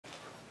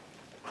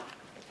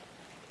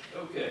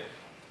Okay.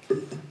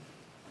 The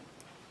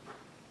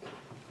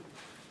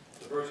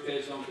first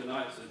case on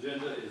tonight's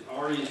agenda is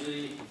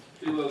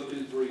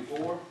REZ-2023-04. Is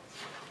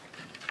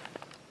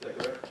that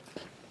correct?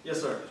 Yes,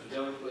 sir. Mr.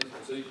 Dillon, please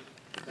proceed.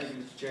 Thank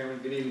you, Mr. Chairman.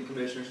 Good evening,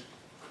 Commissioners.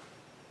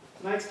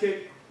 Tonight's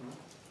case,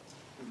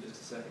 give me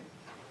just a second.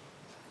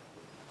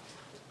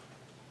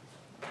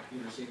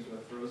 Computer seems to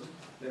have frozen.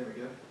 There we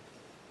go.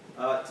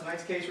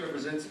 Tonight's case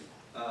represents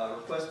a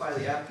request by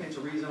the applicant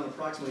to rezone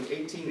approximately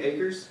 18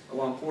 acres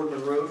along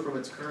Quarterman Road from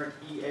its current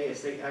EA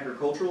Estate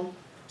Agricultural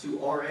to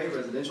RA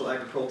Residential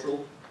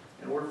Agricultural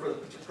in order for the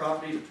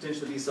property to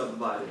potentially be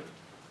subdivided.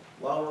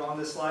 While we're on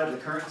this slide of the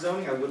current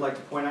zoning, I would like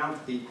to point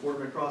out the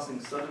Quarterman Crossing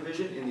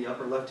subdivision in the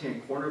upper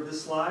left-hand corner of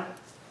this slide.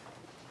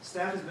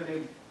 Staff has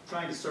been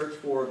trying to search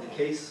for the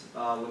case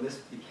when this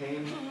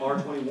became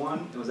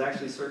R21. It was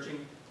actually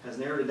searching, has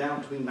narrowed it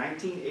down between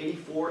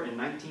 1984 and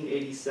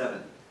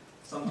 1987.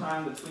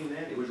 Sometime between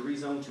then, it was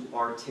rezoned to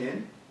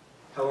R10.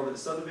 However, the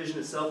subdivision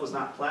itself was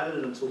not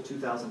platted until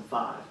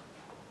 2005.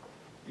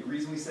 The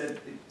reason we said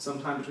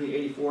sometime between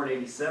 84 and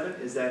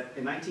 87 is that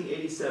in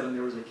 1987,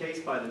 there was a case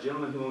by the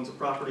gentleman who owns a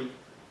property,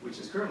 which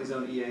is currently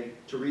zoned EA,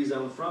 to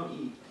rezone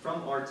from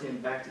R10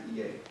 back to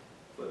EA.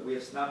 But we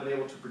have not been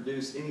able to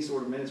produce any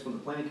sort of minutes from the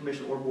Planning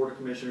Commission or Board of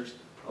Commissioners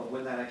of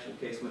when that actual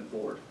case went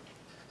forward.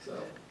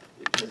 So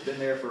it has been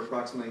there for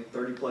approximately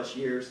 30 plus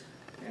years,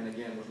 and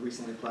again, was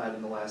recently platted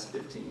in the last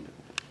 15.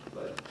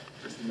 But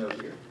just a note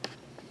here.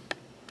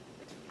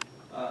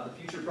 The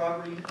future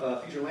property,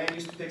 future land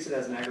use depicts it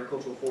as an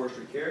agricultural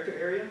forestry character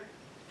area,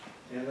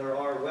 and there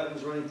are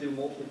wetlands running through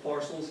multiple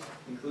parcels,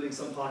 including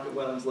some pocket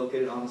wetlands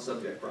located on the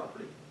subject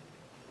property.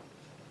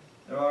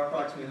 There are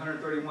approximately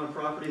 131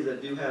 properties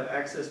that do have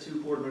access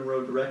to Quarterman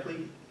Road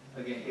directly,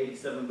 again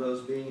 87 of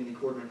those being in the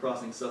Quarterman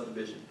Crossing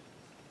subdivision,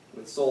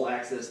 with sole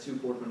access to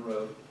Quarterman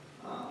Road,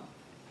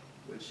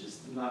 which is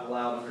not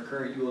allowed under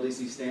current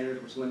ULDC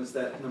standards, which limits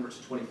that number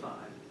to 25.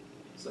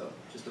 So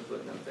just a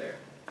footnote there.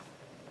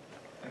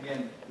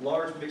 Again,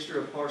 large mixture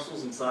of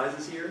parcels and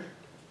sizes here,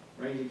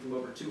 ranging from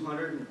over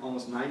 200 and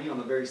almost 90 on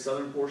the very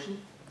southern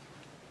portion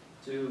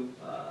to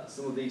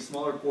some of the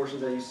smaller portions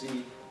that you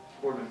see,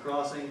 Quarterman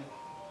Crossing,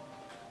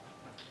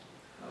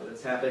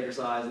 that's half acre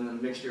size, and then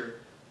a mixture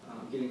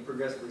getting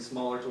progressively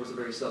smaller towards the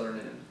very southern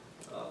end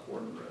of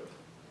Quarterman Road.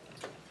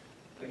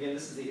 Again,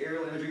 this is the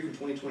aerial imagery from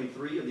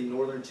 2023 of the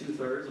northern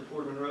 2/3 of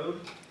Quarterman Road.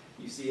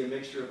 You see a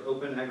mixture of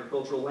open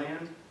agricultural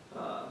land,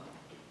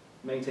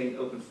 maintained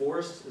open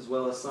forest, as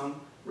well as some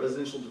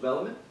residential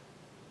development.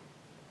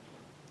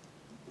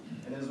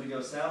 And as we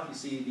go south, you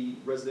see the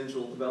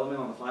residential development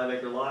on the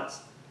 5-acre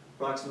lots,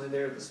 approximately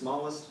there at the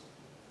smallest.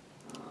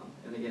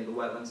 And again, the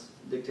wetlands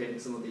dictating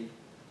some of the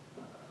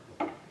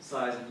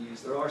size and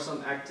use. There are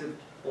some active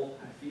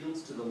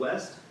fields to the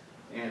west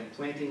and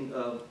planting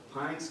of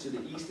pines to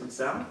the east and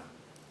south.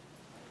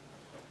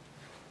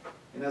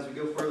 And as we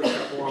go further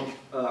up along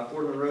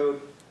Quarterman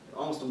Road,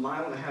 almost a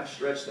 1.5-mile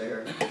stretch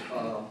there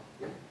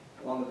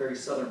along the very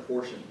southern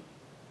portion.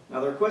 Now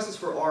the request is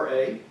for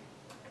RA,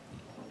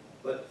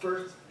 but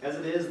first, as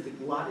it is, the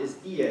lot is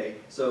EA,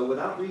 so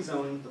without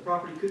rezoning, the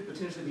property could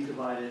potentially be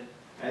divided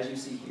as you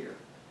see here.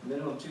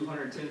 Minimum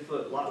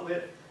 210-foot lot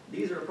width.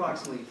 These are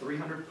approximately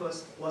 300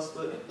 plus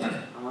foot.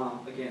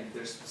 Again,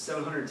 there's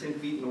 710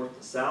 feet north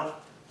to south,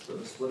 so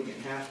the splitting it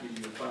in half gives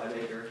you a 5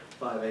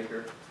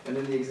 acre, and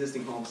then the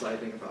existing home site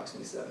being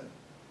approximately 7.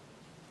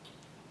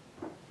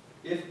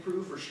 If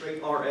approved for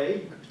straight RA,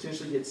 you could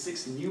potentially get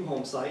 6 new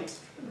home sites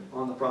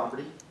on the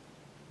property.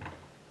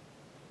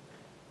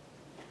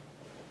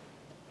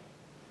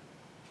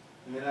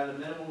 And then at a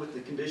minimum with the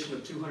condition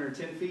of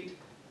 210 feet,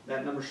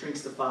 that number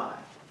shrinks to 5.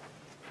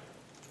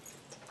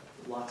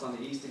 The lots on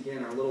the east,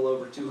 again, are a little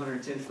over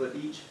 210 foot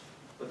each,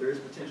 but there is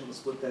potential to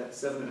split that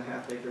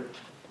 7.5 acre,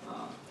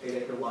 8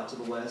 acre lot to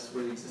the west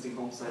where the existing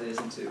home site is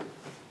in 2.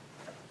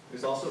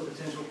 There's also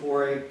potential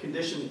for a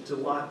condition to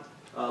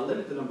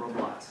limit the number of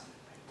lots,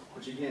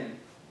 which again,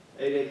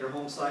 8 acre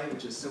home site,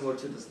 which is similar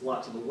to this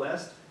lot to the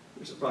west,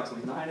 which is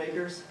approximately 9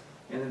 acres,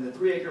 and then the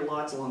 3 acre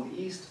lots along the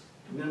east,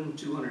 minimum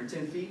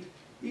 210 feet.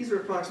 These are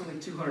approximately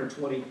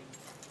 220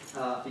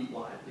 feet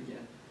wide.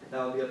 Again,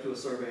 that would be up to a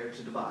surveyor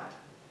to divide.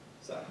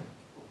 So,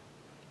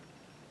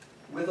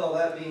 with all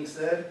that being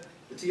said,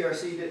 the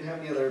TRC didn't have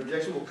any other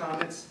objectionable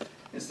comments,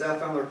 and staff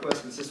found the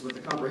request consistent with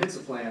the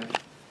comprehensive plan.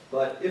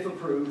 But if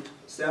approved,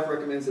 staff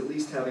recommends at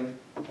least having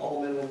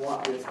all minimum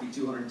lot widths be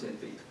 210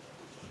 feet.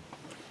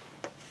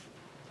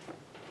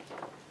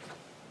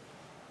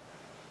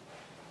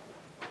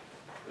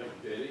 Thank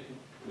you, JD.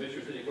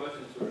 Commissioners, any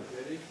questions for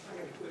JD? I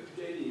got a quick,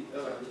 JD,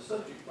 the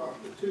subject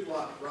property, the 2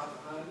 lots right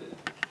behind it,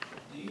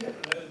 do you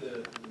happen to know the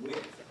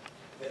width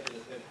at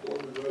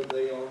Quarterman Road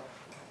they are?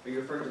 Are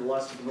you referring to the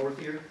lots to the north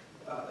here?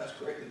 That's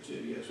correct, the 2,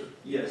 yes, sir.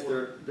 Yes,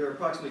 they're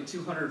approximately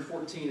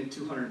 214 and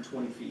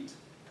 220 feet.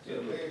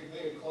 So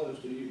very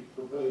close to you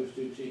proposed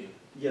 210.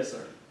 Yes,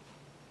 sir.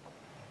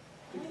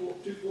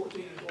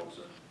 214 is what,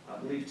 sir? I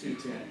believe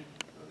 210.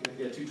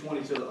 Okay. Yeah,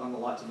 220 on the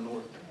lot to the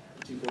north,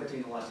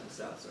 214 on the lot to the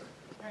south, sir.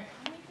 All right,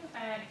 how many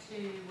back to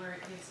where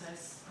it gives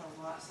us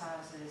the lot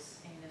sizes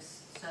in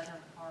this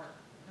southern part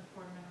of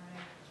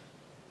Quarterman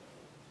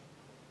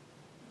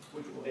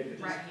Which will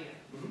acreages? Road? Right here,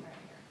 Mhm. right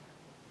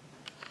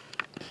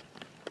here.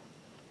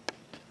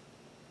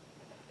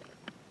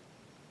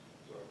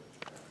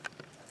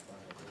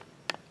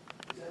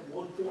 Is that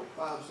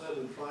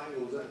 1.57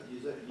 triangle,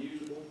 is that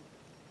usable,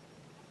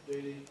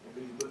 JD? I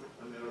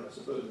mean, I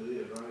suppose it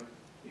is, right?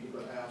 You can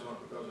put a house on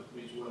it because it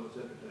meets well as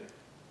everything.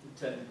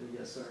 Technically,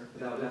 yes, sir.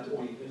 But that would have to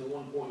be, In the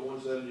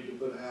 1.17, you can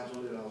put a house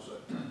on it also.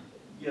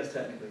 yes,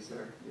 technically,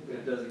 sir. If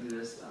it does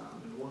exist,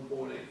 And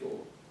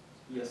 1.84.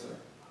 yes, sir.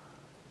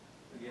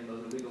 Again,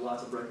 those are legal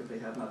lots of record. They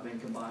have not been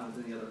combined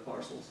with any other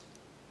parcels.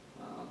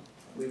 I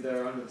believe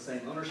they're under the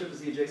same ownership as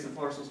the adjacent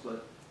parcels,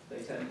 but they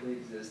technically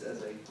exist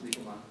as a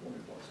legal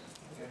non-conforming parcel.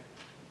 Okay.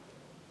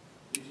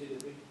 You see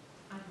that, Vicky?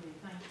 I do,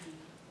 thank you.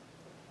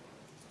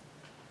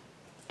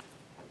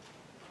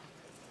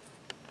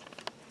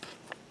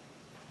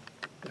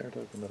 They're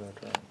talking about our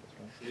triangles,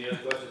 right? Any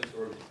other questions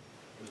for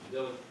Mr.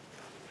 Dillon?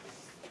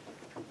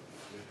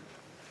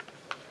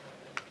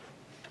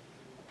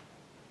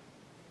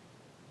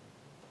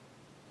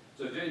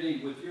 So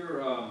JD, with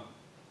your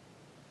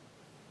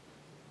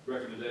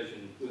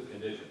recommendation with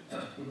conditions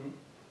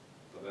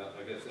about,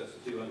 I guess that's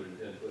the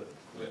 210-foot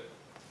width,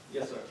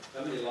 Yes, sir.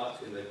 how many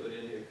lots can they put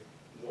in here,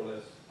 more or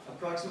less?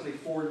 Approximately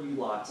 4 new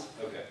lots,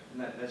 Okay.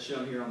 and that's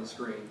shown here on the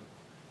screen.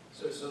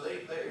 So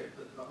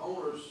the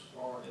owners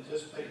are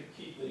anticipating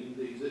keeping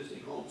the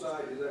existing home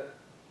site, is that?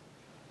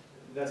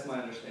 That's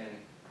my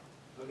understanding.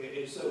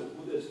 Okay, and so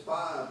with this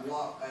 5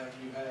 lot pattern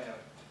you have,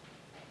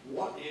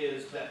 what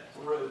is that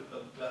throat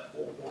of that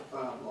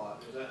 4.5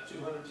 lot? Is that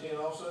 210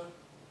 also?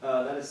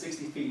 That is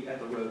 60 feet at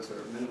the road, sir,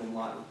 minimum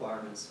lot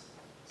requirements,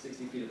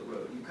 60 feet at the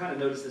road. You kind of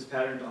notice this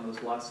pattern on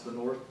those lots to the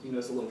north. You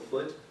notice a little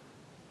foot.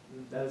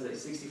 That is a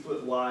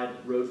 60-foot wide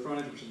road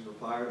frontage, which is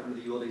required under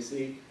the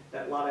ULDC.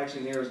 That lot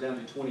actually narrows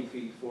down to 20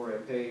 feet for a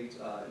paved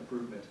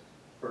improvement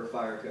per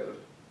fire code.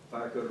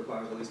 Fire code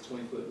requires at least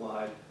 20-foot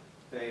wide,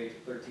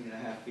 paved,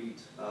 13.5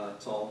 feet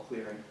tall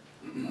clearing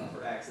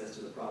for access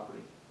to the property.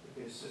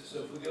 Okay,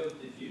 so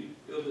if you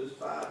go to this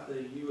 5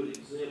 thing, you would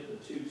exempt the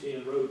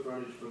 210 road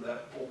frontage for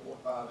that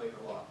 4.5 acre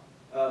lot.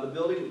 The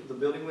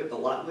building width, the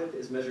lot width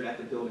is measured at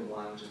the building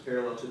line, which is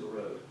parallel to the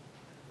road.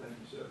 Thank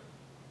you, sir.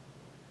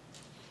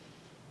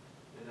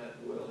 And that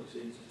well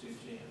exceeds the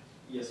 210.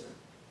 Yes, sir.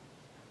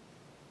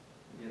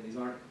 Again, these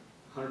aren't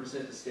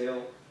 100% to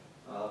scale,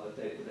 but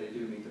they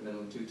do meet the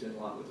minimum 210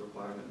 lot width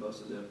requirement,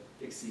 most of them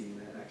exceeding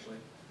that, actually.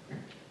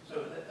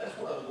 So that's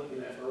what I was looking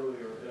at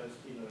earlier, as,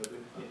 you know,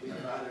 if we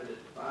divided it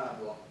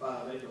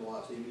 5 acre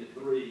lots, you get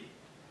 3,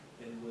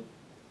 and with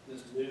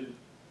this new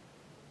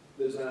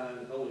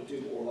design, only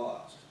 2 more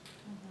lots.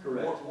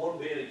 Correct. One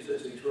being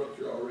existing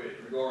structure already,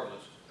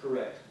 regardless.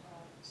 Correct.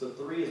 So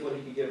 3 is what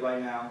he could get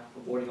right now,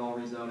 avoiding all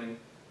rezoning.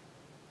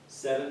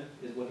 7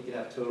 is what he could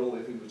have total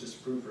if he was just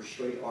approved for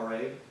straight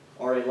RA.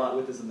 RA lot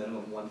width is a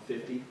minimum of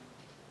 150.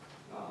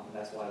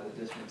 That's why the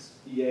difference.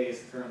 EA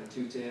is currently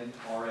 210,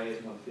 RA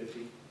is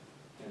 150.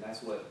 And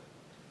that's what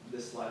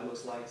this slide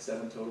looks like,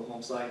 7 total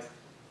home sites.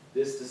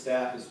 This to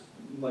staff is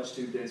much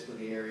too dense for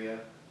the area.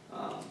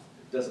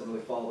 It doesn't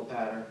really follow the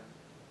pattern.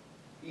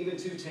 Even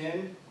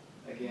 210,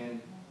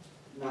 again,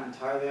 not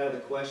entirely out of the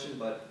question,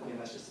 but again,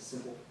 that's just a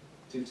simple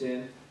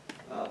 210.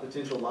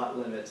 Potential lot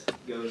limit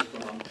goes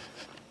from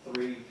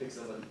 3, picks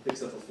up a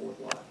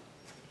 4th lot.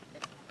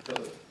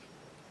 Total.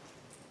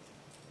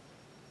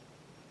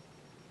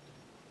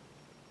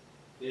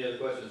 Any other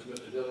questions,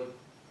 Mr. Dillon?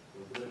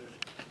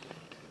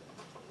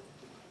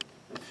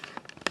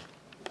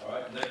 All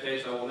right, in that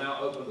case, I will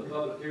now open the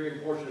public hearing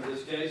portion of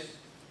this case.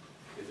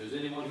 If there's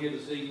anyone here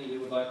this evening who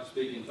would like to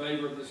speak in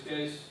favor of this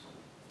case,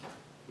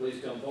 please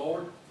come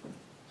forward.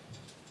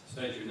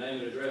 State your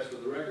name and address for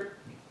the record.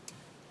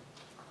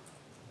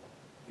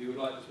 If you would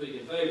like to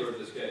speak in favor of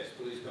this case,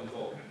 please come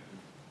forward.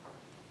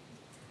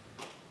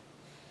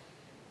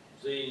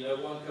 Seeing no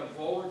one come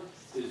forward,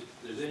 if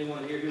there's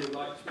anyone here who would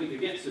like to speak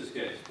against this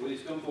case, please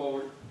come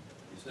forward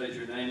and state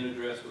your name and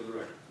address for the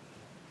record.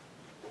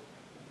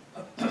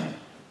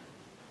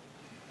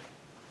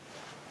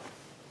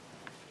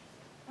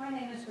 My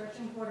name is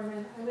Gretchen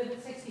Quarterman. I live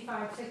at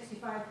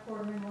 6565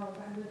 Quarterman Road.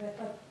 I live at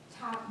the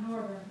top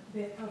northern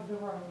bit of the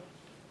road.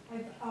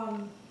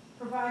 I've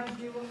provided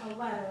you a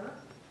letter,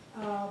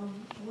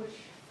 which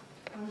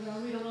I'm going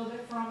to read a little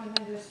bit from and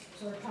then just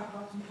sort of talk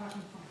about some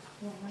talking points.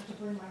 I don't want to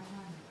bring my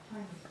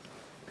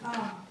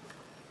time.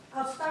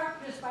 I'll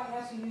start just by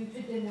asking you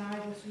to deny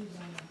this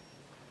rezoning.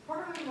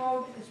 Quarterman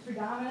Road is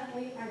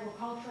predominantly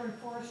agriculture and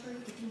forestry.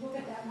 If you look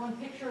at that one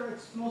picture,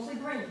 it's mostly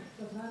green.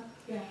 Does not,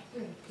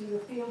 green, either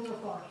fields or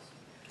forests.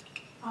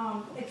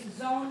 It's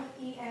zone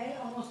EA,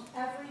 almost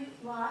every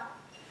lot,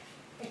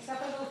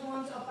 except for those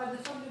ones up by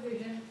the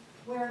subdivision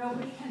where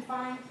nobody can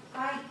find.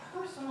 I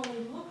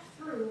personally looked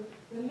through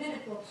the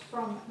minute books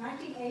from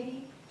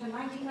 1980 to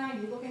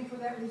 1990 looking for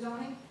that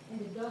rezoning,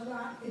 and it does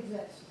not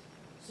exist.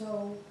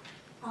 So,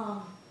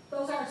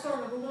 those are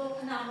sort of a little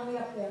anomaly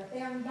up there. They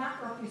are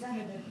not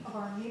representative of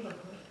our neighborhood.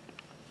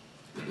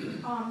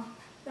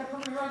 The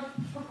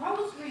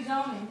proposed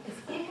rezoning is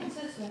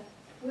inconsistent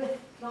with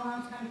the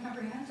Lowndes County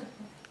Comprehensive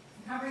Plan.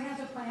 The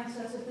comprehensive plan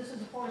says that this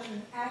is a forest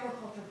and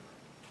agriculture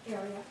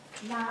area,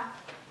 not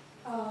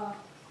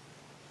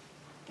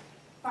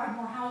 5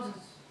 more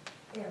houses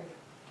area.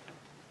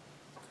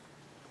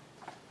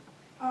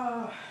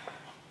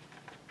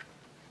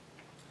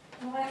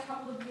 In the last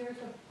couple of years,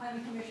 the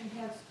Planning Commission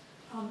has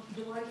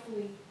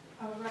delightfully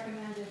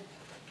recommended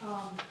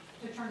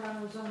to turn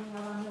down the zoning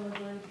out on Miller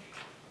Bridge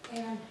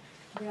and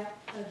that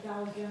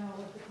Dollar General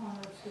at the corner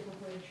of Skipper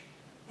Bridge.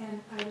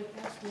 And I would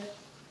ask that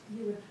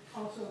you would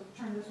also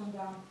turn this one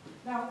down.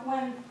 Now,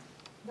 when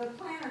the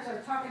planners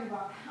are talking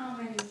about how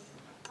many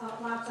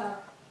lots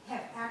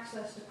have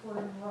access to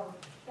Quarterman Road,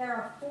 there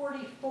are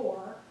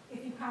 44,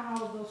 if you count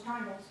all of those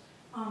triangles.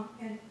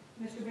 And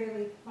Mr.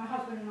 Bailey, my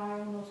husband and I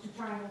own those 2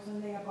 triangles,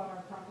 and they abut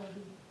our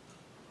property.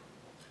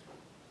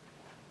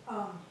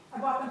 I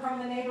bought them from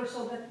the neighbor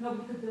so that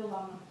nobody could build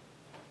on them,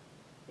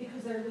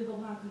 because they're legal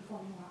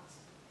non-conforming lots.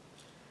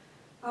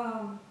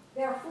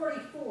 There are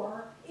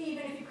 44,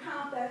 even if you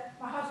count that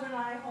my husband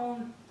and I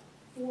own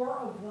 4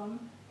 of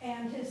them,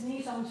 and his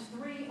niece owns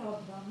 3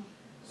 of them.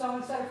 So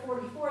instead of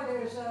 44,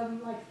 there's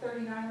like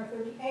 39 or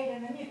 38,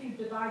 and then if you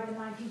divide the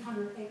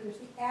 1,900 acres,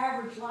 the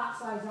average lot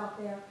size out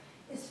there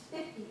is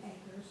 50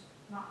 acres,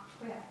 not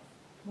 12,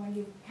 when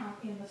you count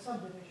in the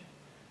subdivision.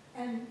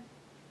 And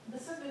the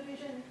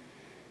subdivision,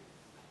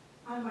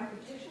 on my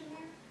petition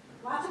there,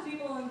 lots of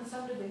people in the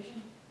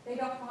subdivision, they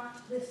don't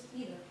want this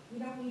either. We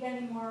don't need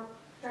any more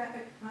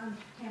traffic on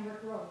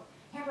Hambrick Road.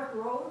 Hambrick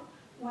Road,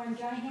 when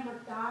Johnny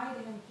Hambrick died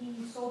and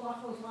he sold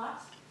off those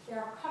lots,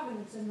 there are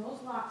covenants in those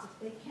lots that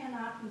they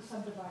cannot be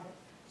subdivided.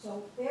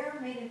 So they're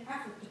made an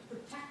effort to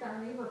protect our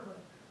neighborhood.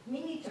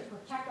 We need to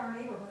protect our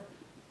neighborhood.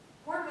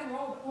 Quarterman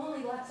Road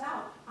only lets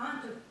out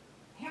onto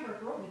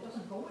Hambrick Road. It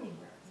doesn't go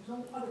anywhere. There's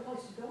no other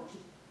place to go to.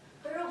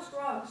 Farrell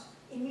Scruggs,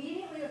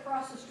 immediately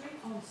across the street,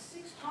 owns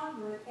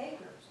 600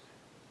 acres.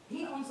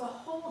 He owns the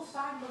whole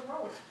side of the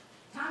road.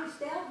 Tommy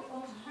Stalvey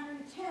owns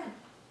 110.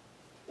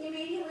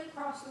 Immediately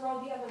across the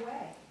road the other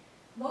way.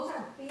 Those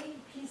are big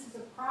pieces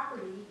of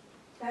property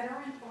that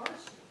are in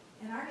forestry,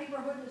 and our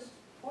neighborhood is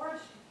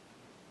forestry.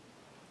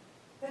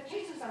 The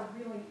cases are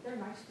really, they're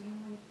nice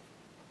family.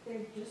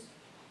 They're just,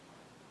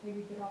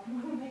 maybe get off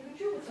and make a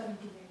chew with 17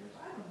 acres,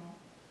 I don't know.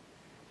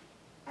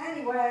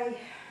 Anyway,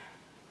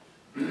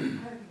 I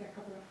think that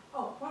covered it.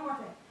 Oh, one more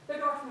thing, the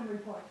Dorfman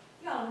report.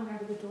 You all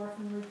remember the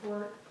Dorfman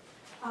report,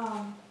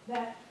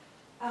 that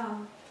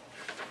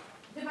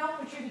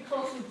development should be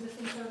close to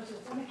existing services,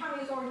 and the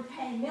county is already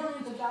paying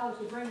millions of dollars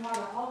to bring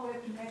water all the way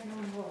up to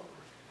Macmillan Road.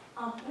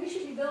 We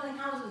should be building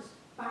houses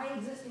by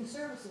existing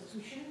services.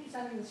 We shouldn't be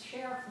sending the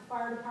sheriff, the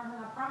fire department.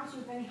 I promise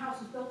you, if any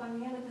house is built on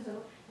the end of this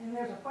hill and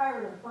there's a fire,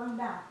 it'll burn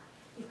down.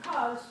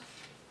 Because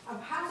a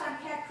house on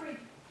Cat Creek,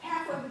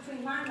 halfway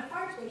between mine and the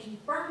fire station,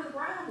 burned to the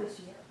ground this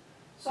year.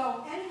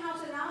 So any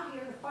house out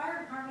here, the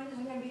fire department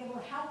isn't going to be able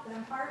to help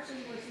them. Fire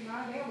services are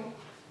not available.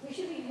 We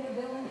should be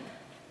building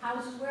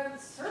houses where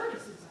the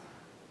services are.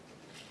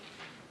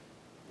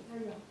 There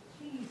you go.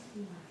 Please be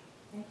mine.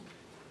 Thank you.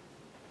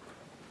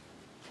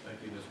 Thank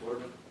you, Ms.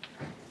 Quarterman.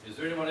 Is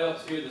there anyone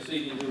else here this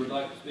evening who would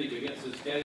like to speak against this case?